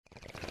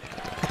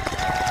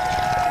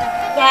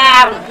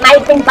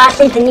migrant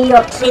buses in New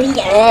York City,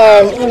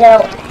 and, you know,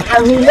 how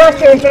New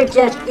Yorkers are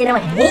just, you know,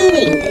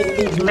 hating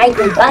these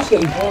migrant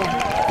buses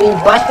being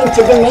brought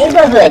into the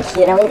neighborhoods,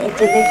 you know,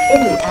 into the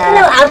city.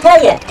 No, I'll tell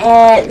you,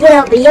 you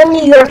know, the young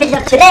New Yorkers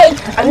of today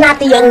are not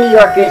the young New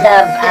Yorkers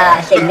of,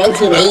 say,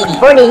 1980.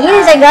 40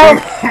 years ago,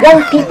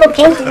 young people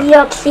came to New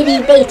York City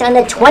based on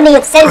the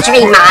 20th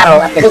century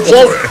model, which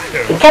is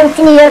to come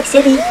to New York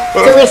City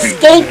to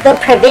escape the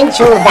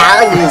provincial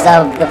values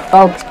of the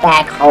folks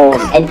back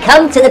home and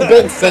come to the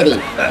big city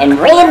and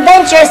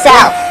reinvent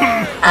yourself.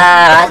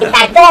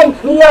 Back then,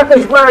 New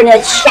Yorkers weren't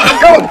as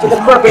shackled to the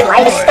corporate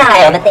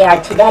lifestyle that they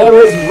are today. There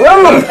was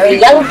room for a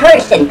young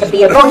person to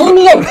be a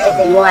bohemian if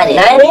they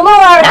wanted. Not anymore.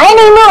 Not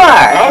anymore.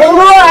 Not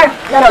anymore.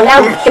 No, now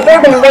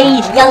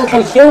suburban-raised young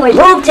consumers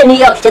move to New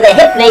York, to the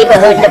hip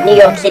neighborhoods of New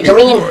York City to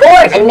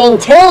reinforce and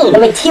maintain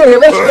the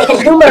materialistic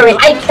consumerist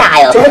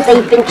lifestyle to which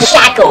they've been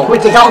shackled,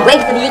 which is all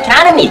great for the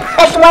economy.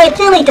 That's why it's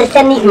silly to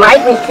send these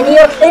migrants to New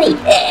York City.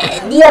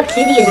 New York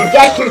City is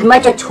just as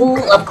much a tool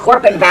of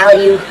corporate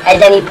value as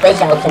any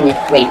place else in this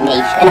great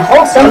nation. And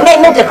wholesome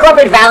commitment to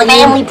corporate value,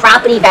 family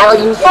property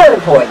value, is so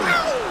important.